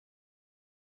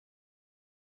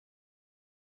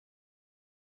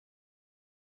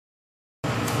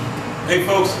Hey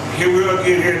folks, here we are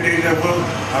again here at Deja Vu.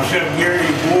 I'm Chef Gary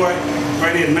Boyd,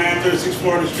 right here at 936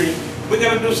 Florida Street. We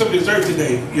got to do some dessert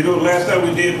today. You know, last time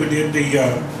we did the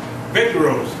veggie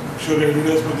rolls. Show you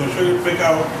this, we're going to show you to make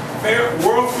our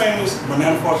world famous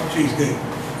banana frosted cheesecake.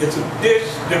 It's a dish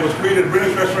that was created at a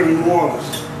British restaurant in New Orleans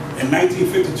in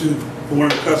 1952 for one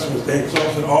of the customers. They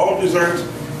exhausted all desserts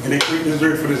and they created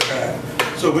dessert for this guy.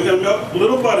 So we're going to melt a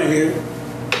little butter here.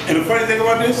 And the funny thing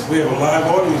about this, we have a live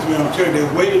audience, man. I'm telling you,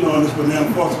 they're waiting on this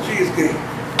banana frosted cheesecake.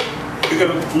 We're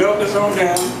going to melt this on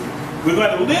down. We're going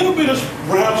to add a little bit of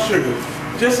brown sugar,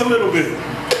 just a little bit.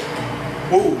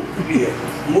 Oh, yeah,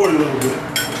 more than a little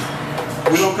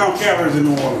bit. We don't count calories in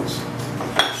New Orleans.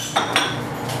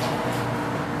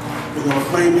 We're going to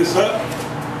flame this up.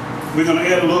 We're going to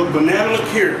add a little banana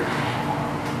liqueur.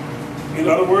 In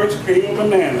other words, cream of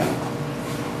banana.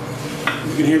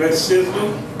 You can hear that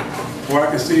sizzling. Or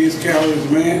I can see these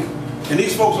calories, man. And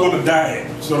these folks are on a diet,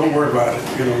 so don't worry about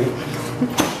it. You know,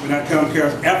 we're not counting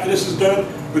calories. After this is done,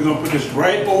 we're gonna put this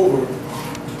right over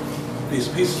these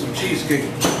pieces of cheesecake.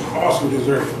 Awesome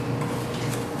dessert.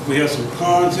 We have some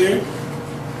pecans here.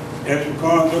 Add some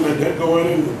pecans in, let that go in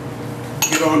and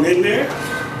get on in there.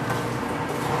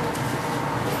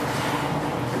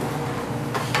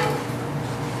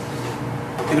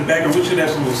 In the background, we should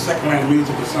have some second line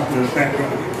music or something in the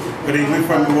background. But we're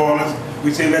from New Orleans.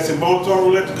 We say, let's say, bon ton,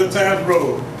 we'll let the good times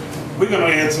roll. We're going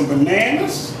to add some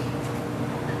bananas.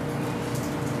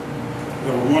 We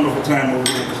have a wonderful time over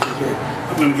here.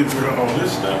 I'm going to get rid of all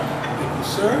this stuff. Thank you,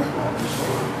 sir.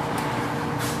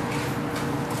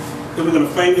 Then we're going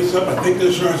to flame this up. I think the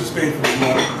insurance is paid for the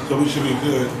month, so we should be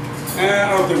good. I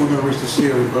don't think we're going to reach the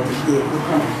ceiling, but it's good. We're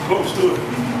coming close to it.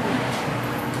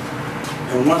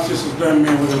 And once this is done,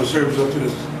 man, we're going to serve it up to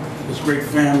this great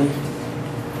family.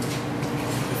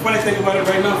 Funny thing about it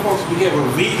right now, folks, we have a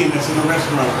vegan that's in the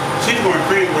restaurant. She's going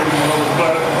crazy right now over the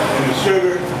butter and the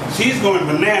sugar. She's going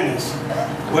bananas.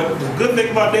 But the good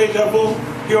thing about Deja Vu,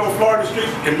 here on Florida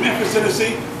Street in Memphis,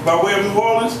 Tennessee, by way of New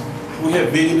Orleans, we have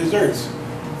vegan desserts.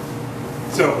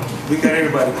 So, we got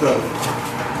everybody covered.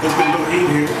 Let's get a little heat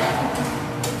here.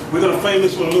 We're going to flame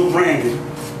this with a little brandy.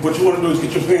 What you want to do is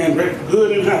get your pan right,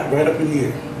 good and hot right up in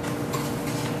here.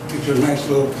 Get your nice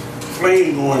little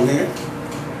flame going there.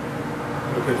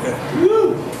 Look at that.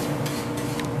 Woo!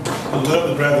 I love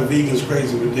to drive the vegans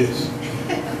crazy with this.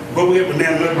 But we have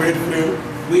banana nut bread for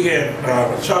them. We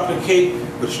have a chocolate cake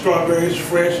with strawberries,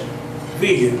 fresh,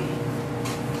 vegan.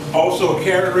 Also a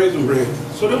carrot raisin bread.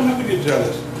 So they don't have to get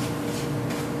jealous.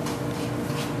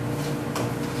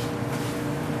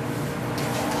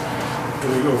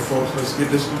 There we go, folks. Let's get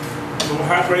this a little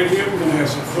hot right here. We're going to have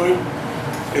some fun.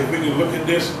 If we can look at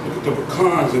this, look at the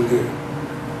pecans in there.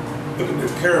 Look at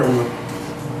the caramel.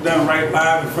 Done right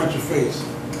live in front of your face.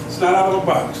 It's not out of the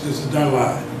box, this is done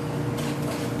live.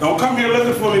 Don't come here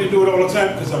looking for me to do it all the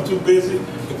time because I'm too busy,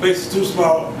 the place is too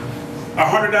small.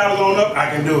 $100 on up,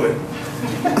 I can do it.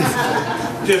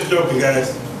 Just joking,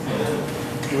 guys.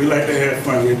 We like to have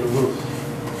fun here at the roof.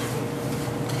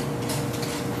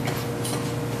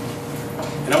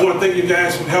 And I want to thank you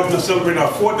guys for helping us celebrate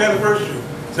our 4th anniversary,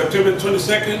 September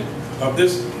 22nd of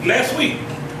this last week.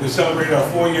 We celebrated our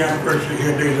 4-year anniversary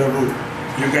here at Deja Vu.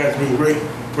 You guys have been great,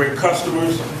 great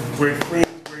customers, great friends,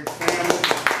 great family.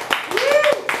 Woo!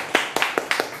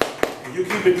 And you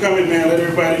keep it coming, man. Let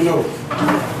everybody know.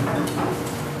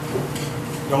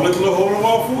 Don't let the little hole in the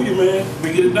wall fool you, man.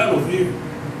 We get it done over here.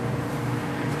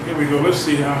 Here we go. Let's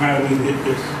see how high we can get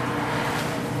this.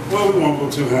 Well, we won't go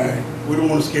too high. We don't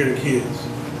want to scare the kids.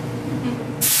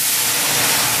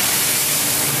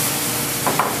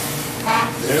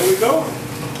 There we go.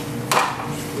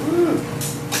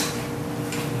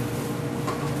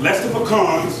 Less the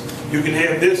pecans, you can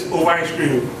have this over ice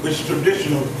cream, which is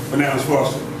traditional banana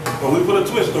frosted. But we put a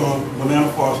twist on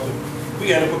banana frosted.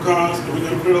 We added pecans, and we're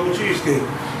going to put it over cheesecake.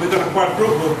 We're going to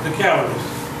quadruple the calories.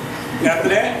 After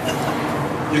that,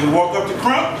 you can walk up to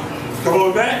crump, come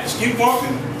on back, just keep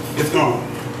walking, it's gone.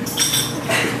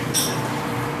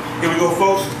 Here we go,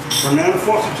 folks. Banana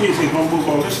frosted cheesecake. We're going to move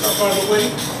all this stuff out of the way.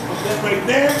 Put that right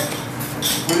there.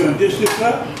 We're going to dish this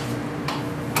up.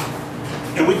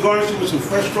 And we garnish it with some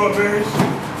fresh strawberries.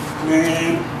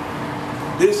 Man,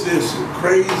 this is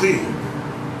crazy.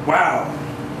 Wow.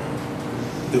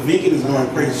 The vegan is going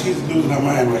crazy. She's losing her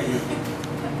mind right here.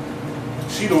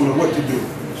 She don't know what to do.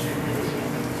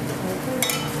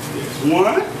 There's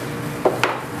one.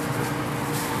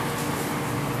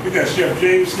 We got Chef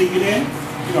James sneaking in.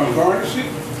 He's gonna garnish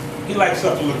it. He likes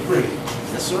stuff to look pretty.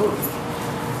 Yes, sir.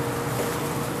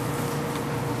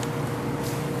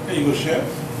 There you go,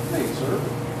 Chef. Thank you, sir.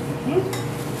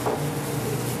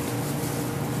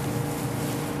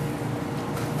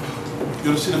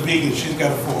 You'll see the vegan, she's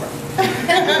got a fork.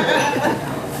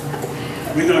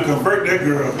 We're gonna convert that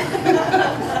girl.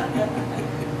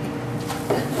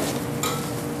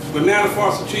 Banana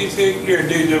Frosted Cheesecake here at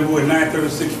Deja Vu at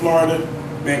 936 Florida.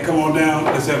 Man, come on down,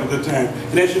 let's have a good time.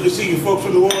 And as you can see, you folks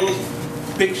from New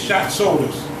Orleans, big shot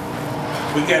sodas.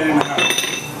 We got it in the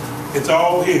house. It's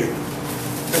all here.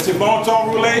 That's a bon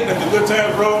ton roulette, that's the good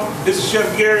times, bro. This is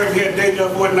Chef Gary. I'm here at Deja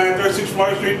Vu at 936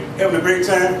 Florida Street, having a great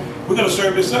time. We're gonna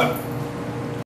serve this up.